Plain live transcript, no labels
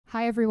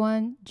Hi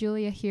everyone,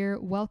 Julia here.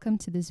 Welcome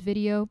to this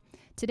video.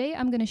 Today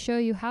I'm going to show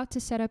you how to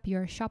set up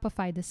your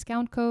Shopify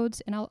discount codes,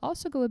 and I'll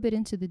also go a bit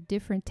into the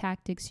different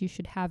tactics you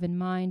should have in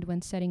mind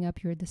when setting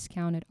up your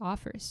discounted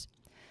offers.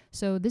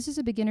 So this is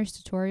a beginner's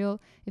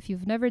tutorial. If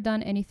you've never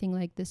done anything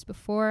like this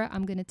before,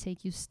 I'm going to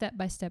take you step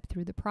by step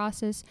through the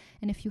process.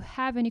 And if you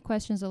have any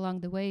questions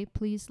along the way,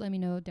 please let me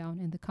know down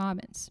in the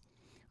comments.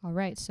 All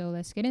right, so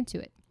let's get into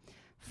it.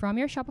 From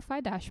your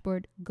Shopify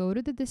dashboard, go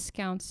to the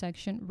discount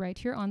section right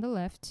here on the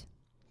left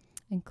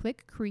and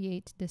click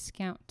Create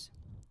Discount.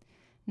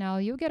 Now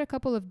you'll get a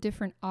couple of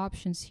different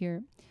options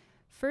here.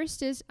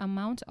 First is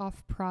amount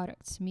of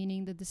products,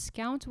 meaning the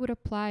discount would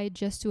apply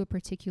just to a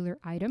particular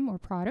item or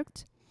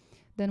product.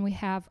 Then we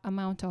have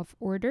amount of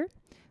order,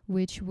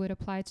 which would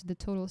apply to the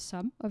total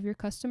sum of your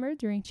customer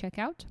during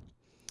checkout.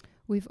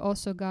 We've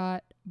also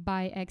got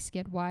buy X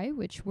get Y,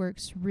 which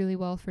works really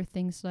well for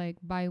things like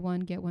buy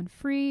one get one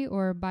free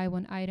or buy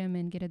one item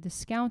and get a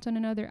discount on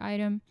another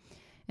item.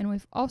 And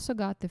we've also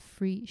got the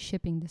free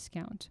shipping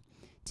discount.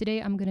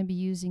 Today I'm going to be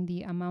using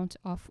the amount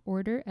of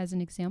order as an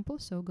example,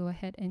 so go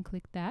ahead and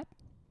click that.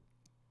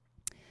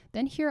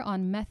 Then here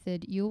on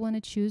method, you'll want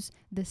to choose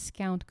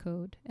discount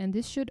code, and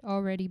this should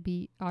already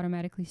be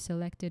automatically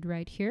selected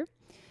right here.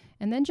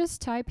 And then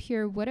just type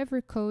here whatever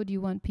code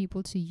you want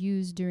people to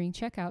use during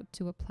checkout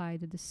to apply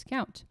the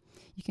discount.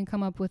 You can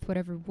come up with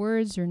whatever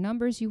words or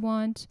numbers you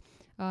want.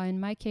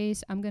 In my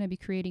case, I'm going to be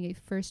creating a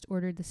first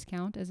order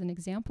discount as an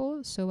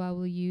example. So I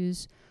will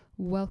use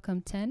welcome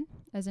 10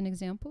 as an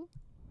example,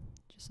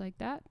 just like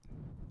that.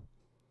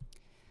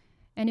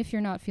 And if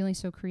you're not feeling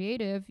so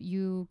creative,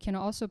 you can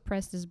also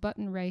press this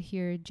button right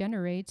here,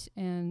 generate,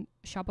 and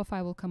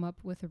Shopify will come up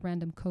with a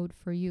random code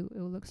for you.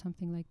 It will look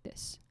something like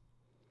this.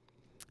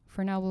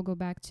 For now, we'll go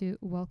back to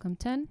welcome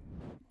 10.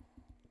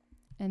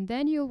 And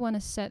then you'll want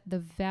to set the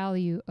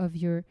value of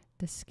your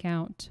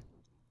discount.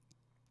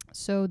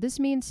 So this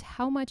means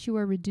how much you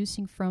are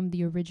reducing from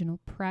the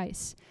original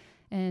price.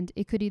 And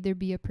it could either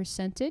be a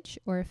percentage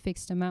or a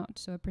fixed amount.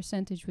 So a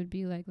percentage would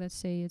be like, let's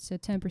say it's a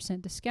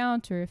 10%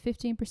 discount or a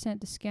 15%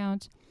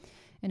 discount.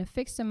 And a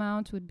fixed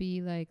amount would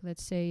be like,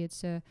 let's say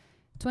it's a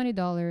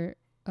 $20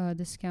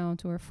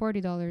 discount or a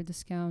 $40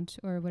 discount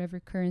or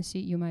whatever currency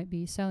you might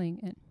be selling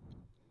in.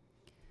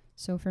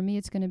 So for me,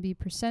 it's going to be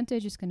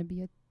percentage. It's going to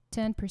be a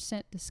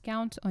 10%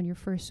 discount on your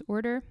first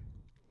order.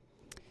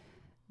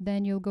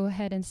 Then you'll go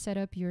ahead and set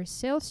up your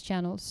sales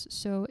channels.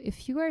 So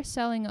if you are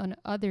selling on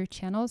other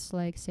channels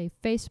like say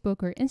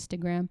Facebook or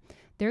Instagram,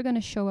 they're going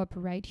to show up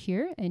right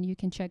here and you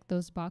can check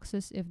those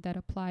boxes if that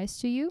applies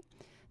to you.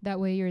 That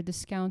way your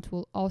discount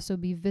will also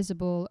be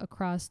visible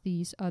across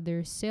these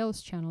other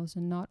sales channels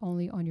and not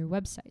only on your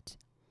website.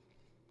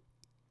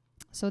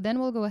 So then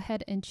we'll go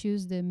ahead and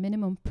choose the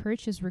minimum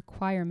purchase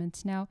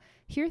requirements. Now,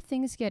 here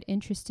things get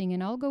interesting,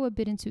 and I'll go a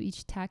bit into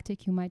each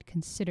tactic you might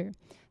consider.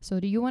 So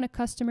do you want a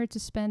customer to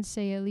spend,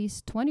 say, at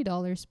least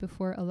 $20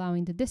 before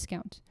allowing the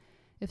discount?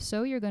 If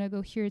so, you're going to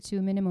go here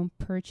to minimum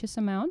purchase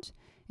amount,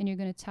 and you're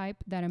going to type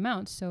that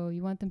amount. So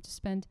you want them to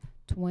spend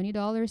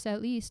 $20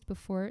 at least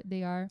before they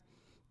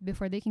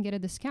can get a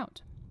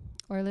discount.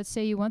 Or let's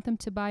say you want them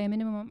to buy a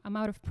minimum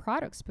amount of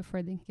products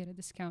before they can get a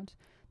discount.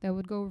 That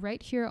would go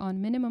right here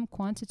on minimum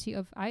quantity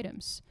of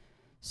items.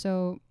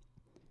 So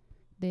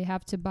they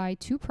have to buy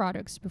 2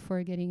 products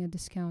before getting a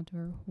discount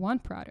or 1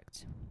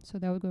 product. So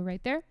that would go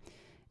right there.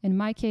 In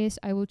my case,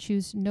 I will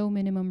choose no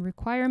minimum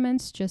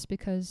requirements just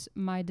because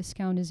my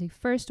discount is a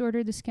first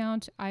order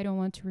discount. I don't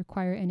want to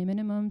require any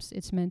minimums.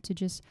 It's meant to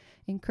just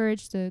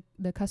encourage the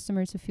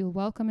customer to feel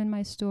welcome in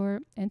my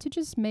store and to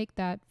just make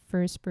that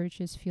first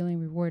purchase feeling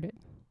rewarded.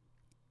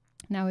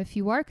 Now, if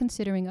you are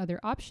considering other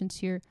options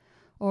here,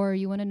 or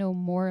you want to know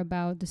more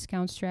about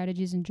discount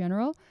strategies in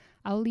general,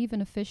 I'll leave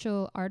an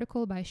official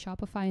article by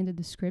Shopify in the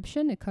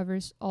description. It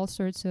covers all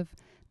sorts of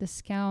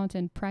discount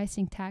and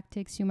pricing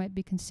tactics you might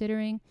be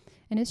considering,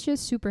 and it's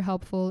just super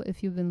helpful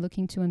if you've been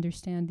looking to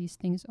understand these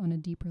things on a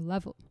deeper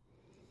level.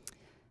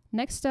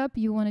 Next up,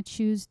 you want to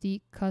choose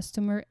the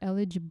customer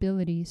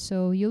eligibility.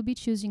 So you'll be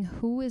choosing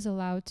who is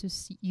allowed to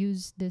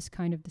use this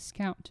kind of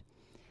discount.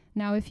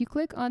 Now, if you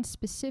click on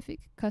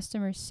specific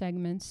customer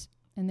segments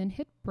and then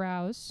hit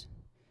browse,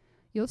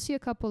 you'll see a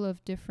couple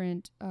of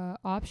different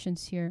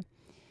options here.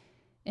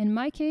 In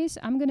my case,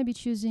 I'm going to be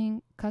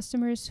choosing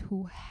customers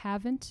who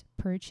haven't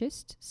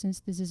purchased, since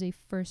this is a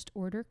first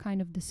order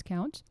kind of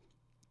discount.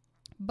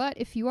 But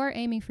if you are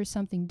aiming for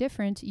something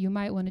different, you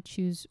might want to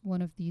choose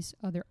one of these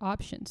other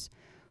options.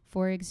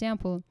 For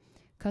example,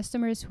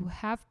 customers who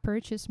have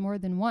purchased more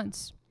than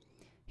once.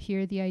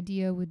 Here, the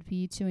idea would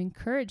be to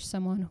encourage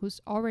someone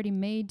who's already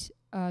made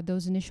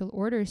those initial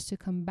orders to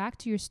come back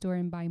to your store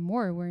and buy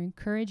more. We're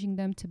encouraging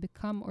them to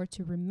become or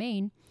to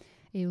remain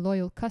a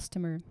loyal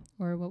customer,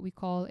 or what we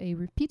call a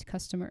repeat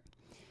customer.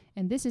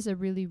 And this is a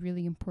really,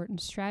 really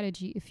important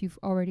strategy if you've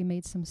already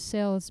made some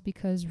sales,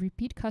 because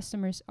repeat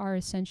customers are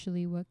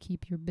essentially what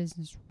keep your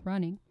business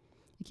running.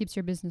 It keeps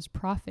your business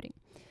profiting.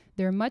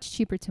 They're much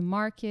cheaper to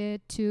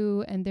market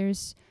to, and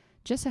there's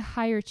just a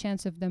higher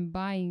chance of them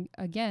buying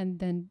again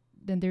than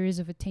there is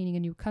of attaining a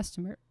new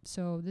customer.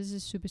 So this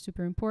is super,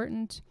 super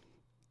important.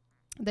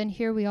 Then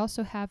here we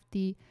also have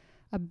the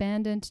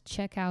abandoned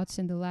checkouts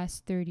in the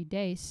last 30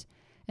 days.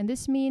 And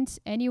this means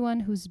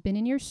anyone who's been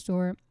in your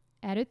store,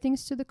 added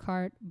things to the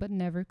cart, but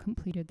never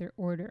completed their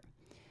order.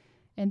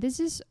 And this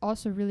is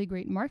also really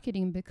great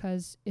marketing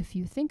because if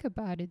you think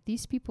about it,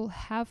 these people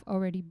have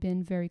already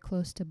been very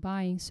close to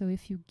buying. So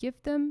if you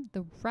give them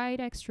the right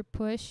extra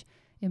push,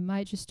 it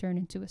might just turn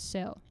into a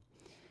sale.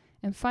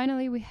 And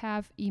finally, we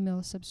have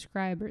email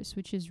subscribers,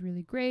 which is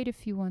really great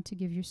if you want to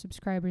give your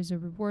subscribers a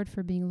reward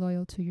for being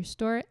loyal to your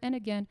store. And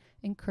again,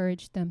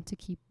 encourage them to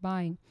keep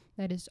buying.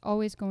 That is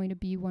always going to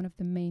be one of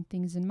the main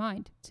things in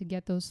mind, to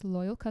get those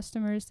loyal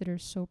customers that are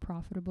so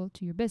profitable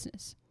to your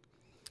business.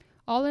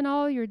 All in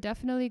all, you're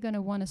definitely going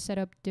to want to set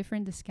up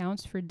different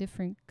discounts for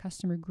different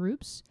customer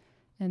groups,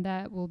 and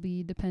that will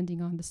be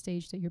depending on the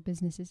stage that your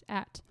business is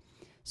at.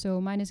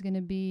 So mine is going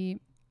to be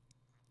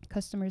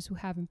customers who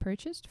haven't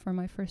purchased for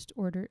my first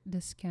order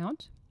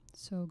discount.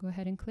 So go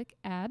ahead and click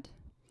add.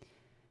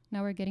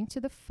 Now we're getting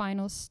to the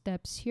final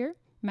steps here,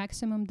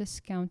 maximum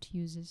discount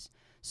uses.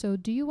 So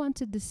do you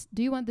want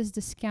this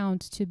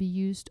discount to be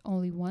used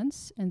only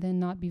once and then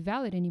not be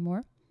valid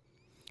anymore?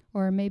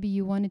 Or maybe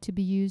you want it to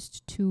be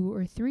used 2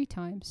 or 3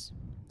 times.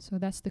 So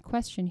that's the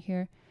question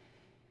here.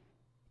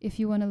 If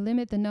you want to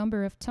limit the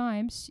number of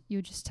times,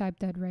 you just type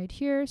that right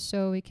here.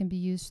 So it can be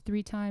used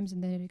 3 times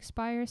and then it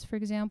expires, for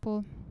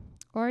example.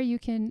 Or you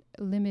can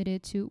limit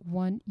it to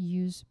 1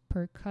 use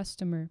per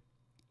customer.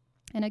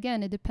 And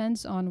again, it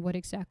depends on what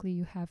exactly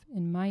you have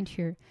in mind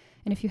here.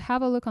 And if you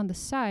have a look on the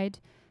side,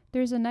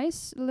 there's a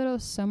nice little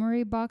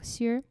summary box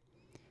here.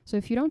 So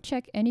if you don't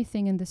check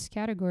anything in this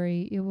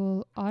category, it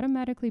will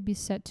automatically be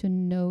set to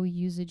no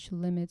usage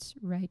limits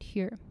right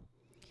here.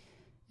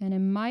 And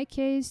in my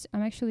case,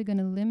 I'm actually going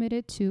to limit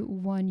it to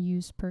 1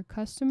 use per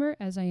customer,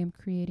 as I am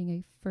creating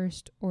a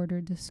first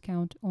order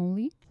discount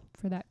only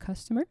for that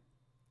customer.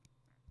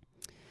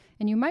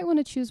 And you might want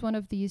to choose one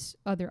of these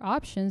other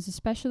options,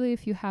 especially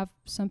if you have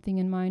something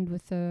in mind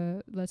with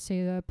let's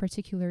say a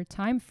particular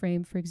time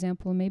frame. For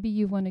example, maybe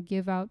you want to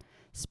give out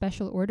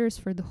special orders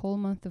for the whole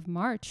month of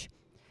March.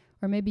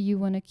 Or maybe you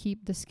want to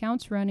keep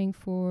discounts running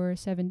for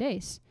 7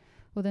 days.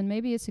 Well, then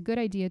maybe it's a good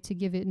idea to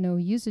give it no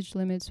usage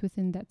limits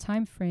within that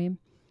time frame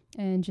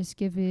and just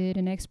give it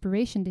an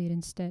expiration date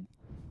instead.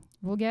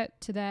 We'll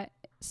get to that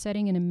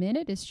setting in a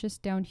minute. It's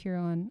just down here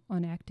on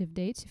active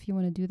dates if you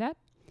want to do that.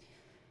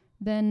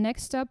 Then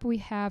next up, we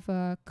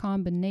have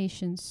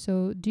combinations.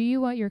 So do you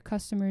want your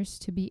customers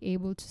to be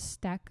able to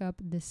stack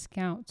up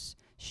discounts?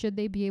 Should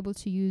they be able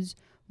to use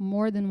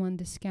more than 1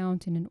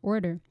 discount in an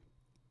order?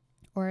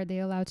 Or are they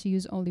allowed to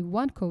use only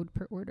 1 code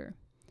per order?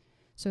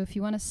 So if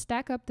you want to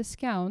stack up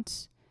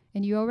discounts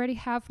and you already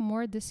have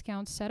more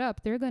discounts set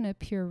up, they're going to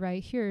appear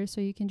right here. So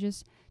you can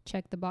just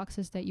check the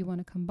boxes that you want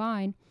to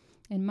combine.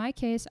 In my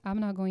case, I'm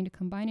not going to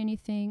combine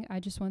anything. I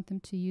just want them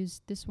to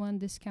use this 1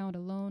 discount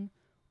alone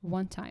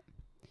 1 time.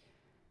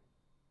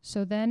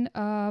 So then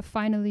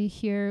finally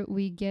here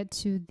we get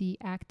to the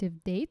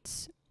active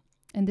dates.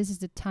 And this is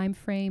the time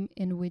frame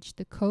in which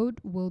the code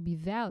will be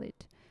valid.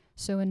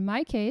 So in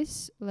my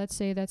case, let's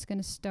say that's going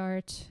to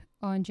start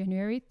on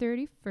January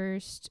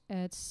 31st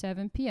at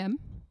 7 p.m.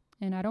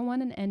 And I don't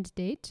want an end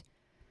date.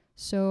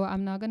 So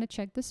I'm not going to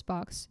check this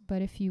box.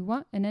 But if you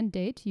want an end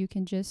date, you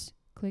can just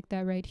click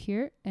that right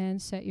here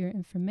and set your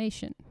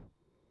information.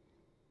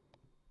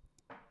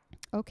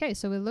 Okay,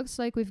 so it looks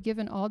like we've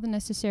given all the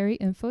necessary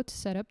info to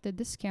set up the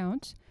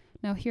discount.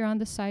 Now here on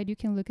the side, you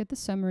can look at the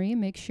summary,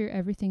 make sure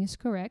everything is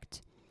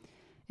correct.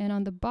 And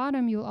on the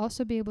bottom, you'll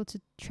also be able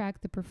to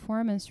track the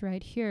performance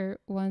right here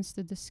once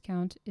the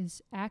discount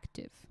is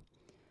active.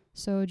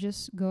 So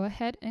just go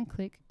ahead and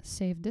click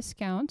Save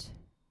Discount,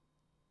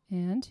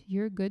 and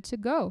you're good to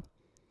go.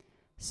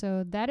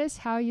 So that is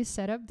how you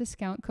set up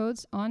discount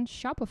codes on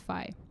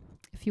Shopify.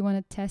 If you want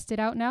to test it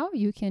out now,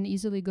 you can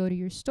easily go to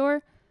your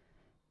store.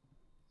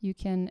 You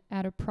can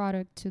add a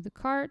product to the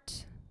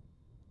cart,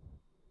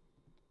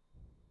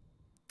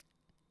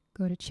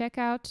 go to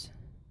checkout,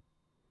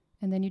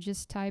 and then you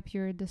just type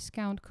your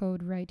discount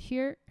code right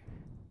here.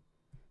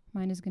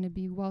 Mine is going to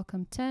be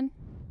welcome 10.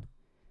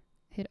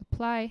 Hit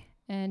apply,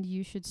 and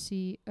you should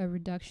see a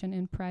reduction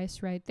in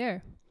price right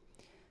there.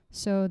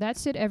 So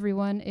that's it,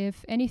 everyone.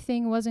 If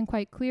anything wasn't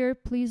quite clear,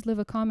 please leave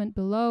a comment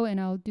below and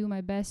I'll do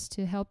my best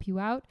to help you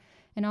out.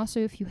 And also,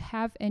 if you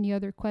have any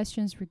other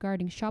questions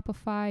regarding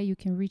Shopify, you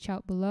can reach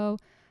out below.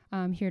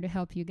 I'm here to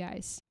help you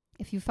guys.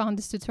 If you found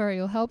this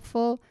tutorial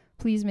helpful,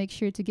 please make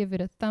sure to give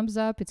it a thumbs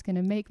up. It's going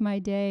to make my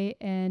day.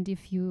 And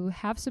if you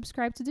have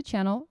subscribed to the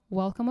channel,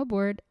 welcome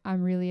aboard.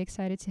 I'm really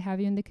excited to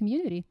have you in the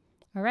community.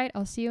 All right,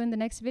 I'll see you in the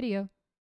next video.